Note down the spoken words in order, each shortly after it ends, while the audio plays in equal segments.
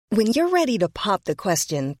When you're ready to pop the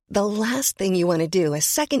question, the last thing you want to do is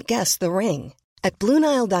second-guess the ring. At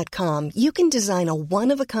BlueNile.com, you can design a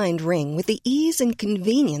one-of-a-kind ring with the ease and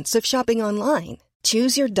convenience of shopping online.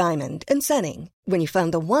 Choose your diamond and setting. When you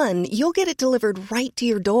find the one, you'll get it delivered right to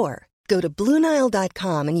your door. Go to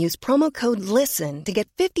BlueNile.com and use promo code LISTEN to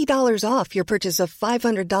get $50 off your purchase of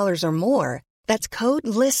 $500 or more. That's code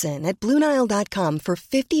LISTEN at BlueNile.com for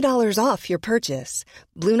 $50 off your purchase.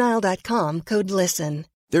 BlueNile.com, code LISTEN.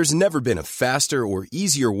 There's never been a faster or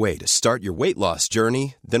easier way to start your weight loss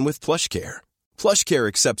journey than with PlushCare. PlushCare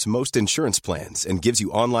accepts most insurance plans and gives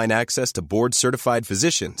you online access to board-certified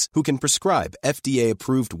physicians who can prescribe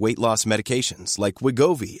FDA-approved weight loss medications like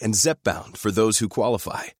Wegovy and Zepbound for those who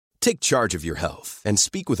qualify. Take charge of your health and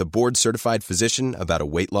speak with a board-certified physician about a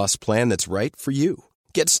weight loss plan that's right for you.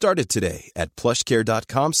 Get started today at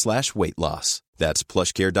plushcare.com/weight loss. That's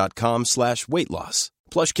plushcare.com/weight loss.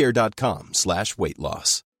 plushcare.com/weight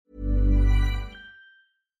loss.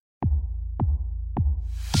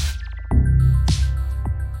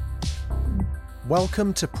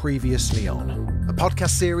 Welcome to Previously On, a podcast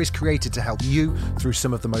series created to help you through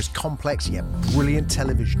some of the most complex yet brilliant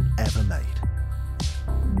television ever made.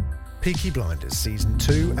 Peaky Blinders Season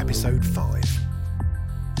 2, Episode 5.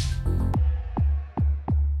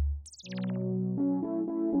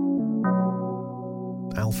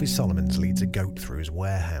 Alfie Solomons leads a goat through his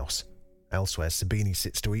warehouse. Elsewhere, Sabini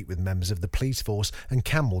sits to eat with members of the police force and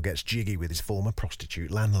Campbell gets jiggy with his former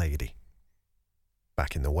prostitute landlady.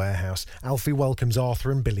 Back in the warehouse, Alfie welcomes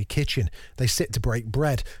Arthur and Billy Kitchen. They sit to break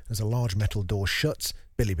bread. As a large metal door shuts,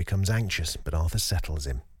 Billy becomes anxious, but Arthur settles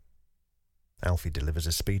him. Alfie delivers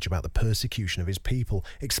a speech about the persecution of his people,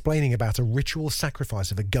 explaining about a ritual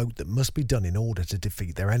sacrifice of a goat that must be done in order to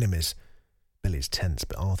defeat their enemies. Billy's tense,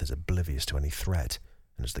 but Arthur's oblivious to any threat.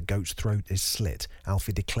 And as the goat's throat is slit,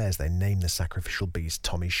 Alfie declares they name the sacrificial beast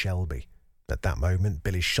Tommy Shelby. At that moment,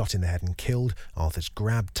 Billy's shot in the head and killed, Arthur's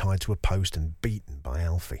grabbed, tied to a post and beaten by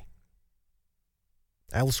Alfie.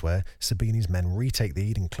 Elsewhere, Sabini's men retake the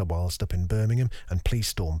Eden Club whilst up in Birmingham and police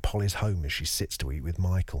storm Polly's home as she sits to eat with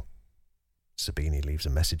Michael. Sabini leaves a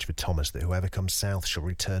message for Thomas that whoever comes south shall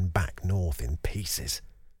return back north in pieces.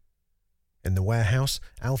 In the warehouse,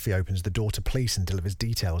 Alfie opens the door to police and delivers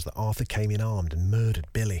details that Arthur came in armed and murdered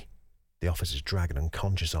Billy. The officers drag an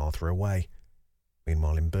unconscious Arthur away.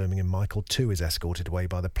 Meanwhile, in Birmingham, Michael too is escorted away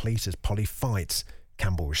by the police as Polly fights.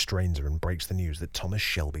 Campbell restrains her and breaks the news that Thomas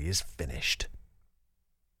Shelby is finished.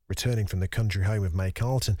 Returning from the country home of May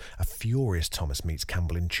Carlton, a furious Thomas meets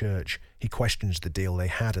Campbell in church. He questions the deal they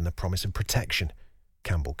had and the promise of protection.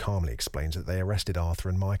 Campbell calmly explains that they arrested Arthur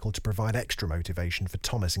and Michael to provide extra motivation for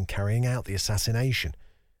Thomas in carrying out the assassination.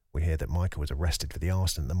 We hear that Michael was arrested for the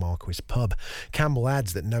arson at the Marquis pub. Campbell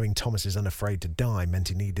adds that knowing Thomas is unafraid to die meant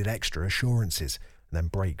he needed extra assurances, and then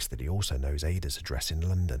breaks that he also knows Ada's address in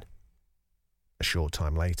London. A short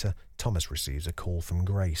time later, Thomas receives a call from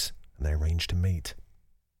Grace, and they arrange to meet.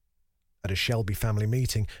 At a Shelby family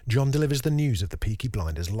meeting, John delivers the news of the Peaky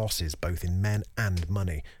Blinders' losses both in men and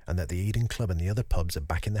money, and that the Eden Club and the other pubs are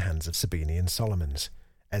back in the hands of Sabini and Solomons.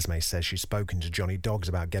 Esme says she's spoken to Johnny Doggs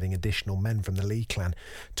about getting additional men from the Lee clan.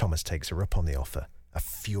 Thomas takes her up on the offer. A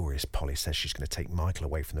furious Polly says she's going to take Michael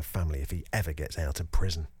away from the family if he ever gets out of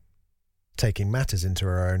prison. Taking matters into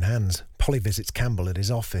her own hands, Polly visits Campbell at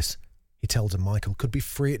his office. He tells her Michael could be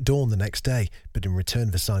free at dawn the next day, but in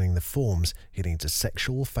return for signing the forms, he needs a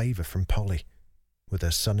sexual favour from Polly. With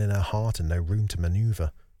her son in her heart and no room to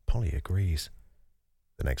manoeuvre, Polly agrees.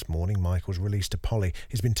 The next morning, Michael's released to Polly.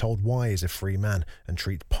 He's been told why he's a free man and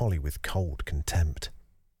treats Polly with cold contempt.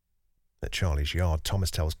 At Charlie's yard,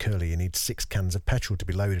 Thomas tells Curly he needs 6 cans of petrol to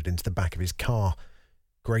be loaded into the back of his car.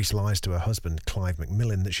 Grace lies to her husband, Clive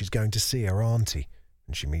Macmillan, that she's going to see her auntie,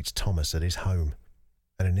 and she meets Thomas at his home.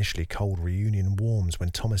 An initially cold reunion warms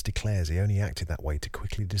when Thomas declares he only acted that way to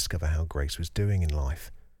quickly discover how Grace was doing in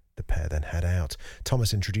life. The pair then head out.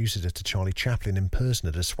 Thomas introduces her to Charlie Chaplin in person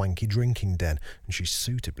at a swanky drinking den, and she's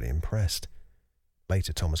suitably impressed.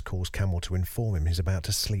 Later, Thomas calls Campbell to inform him he's about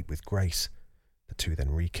to sleep with Grace. The two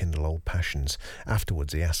then rekindle old passions.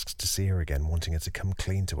 Afterwards, he asks to see her again, wanting her to come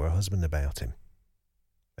clean to her husband about him.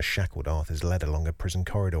 A shackled Arthur is led along a prison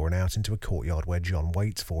corridor and out into a courtyard where John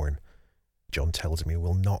waits for him. John tells him he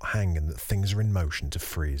will not hang and that things are in motion to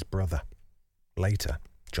free his brother. Later,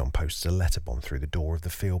 John posts a letter bomb through the door of the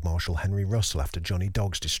Field Marshal Henry Russell after Johnny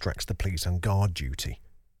Doggs distracts the police on guard duty.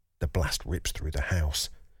 The blast rips through the house.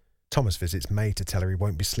 Thomas visits May to tell her he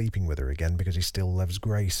won't be sleeping with her again because he still loves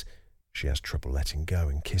Grace. She has trouble letting go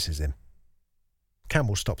and kisses him.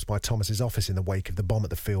 Campbell stops by Thomas's office in the wake of the bomb at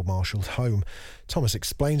the Field Marshal's home. Thomas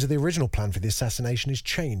explains that the original plan for the assassination is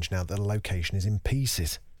changed now that the location is in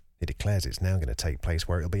pieces. He declares it's now going to take place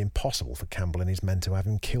where it'll be impossible for Campbell and his men to have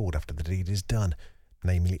him killed after the deed is done,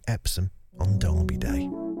 namely Epsom on Derby Day.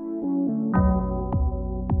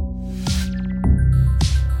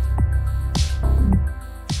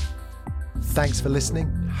 Thanks for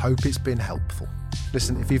listening. Hope it's been helpful.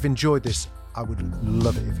 Listen, if you've enjoyed this, I would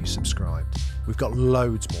love it if you subscribed. We've got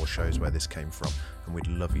loads more shows where this came from, and we'd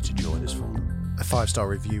love you to join us for them. A 5-star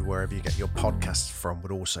review wherever you get your podcasts from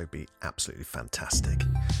would also be absolutely fantastic.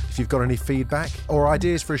 If you've got any feedback or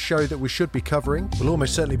ideas for a show that we should be covering, we'll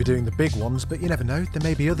almost certainly be doing the big ones, but you never know, there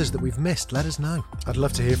may be others that we've missed. Let us know. I'd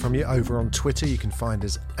love to hear from you over on Twitter. You can find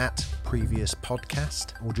us at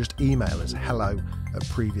PreviousPodcast, or just email us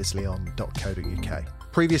hello@previouslyon.co.uk.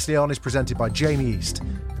 Previously On is presented by Jamie East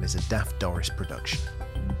and is a Daft Doris production.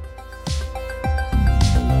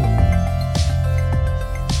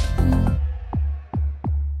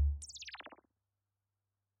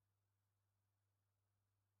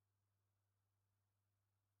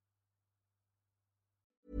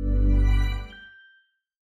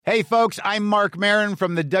 Hey, folks, I'm Mark Maron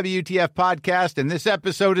from the WTF Podcast, and this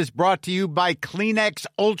episode is brought to you by Kleenex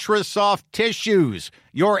Ultra Soft Tissues,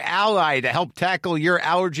 your ally to help tackle your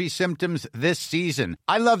allergy symptoms this season.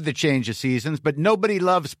 I love the change of seasons, but nobody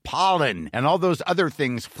loves pollen and all those other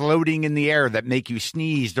things floating in the air that make you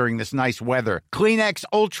sneeze during this nice weather. Kleenex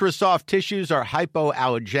Ultra Soft Tissues are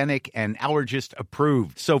hypoallergenic and allergist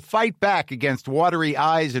approved, so fight back against watery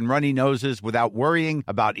eyes and runny noses without worrying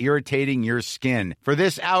about irritating your skin. For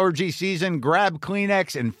this allergy season, grab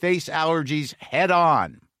Kleenex and face allergies head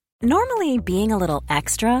on. Normally, being a little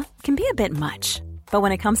extra can be a bit much. But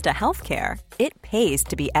when it comes to healthcare, it pays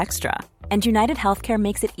to be extra. And United Healthcare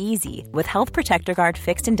makes it easy with Health Protector Guard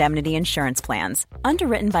fixed indemnity insurance plans.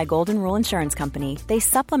 Underwritten by Golden Rule Insurance Company, they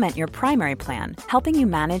supplement your primary plan, helping you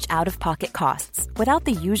manage out-of-pocket costs without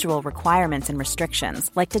the usual requirements and restrictions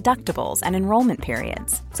like deductibles and enrollment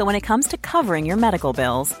periods. So when it comes to covering your medical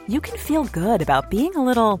bills, you can feel good about being a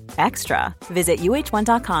little extra. Visit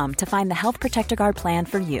UH1.com to find the Health Protector Guard plan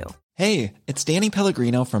for you. Hey, it's Danny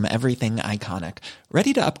Pellegrino from Everything Iconic.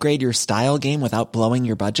 Ready to upgrade your style game without blowing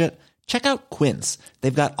your budget? Check out Quince.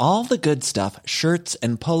 They've got all the good stuff, shirts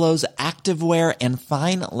and polos, activewear, and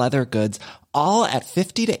fine leather goods, all at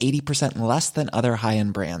 50 to 80% less than other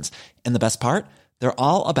high-end brands. And the best part? They're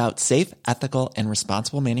all about safe, ethical, and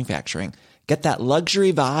responsible manufacturing. Get that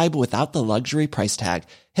luxury vibe without the luxury price tag.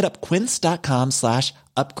 Hit up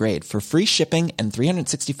quince.com/upgrade for free shipping and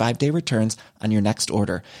 365-day returns on your next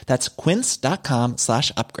order. That's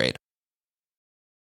quince.com/upgrade.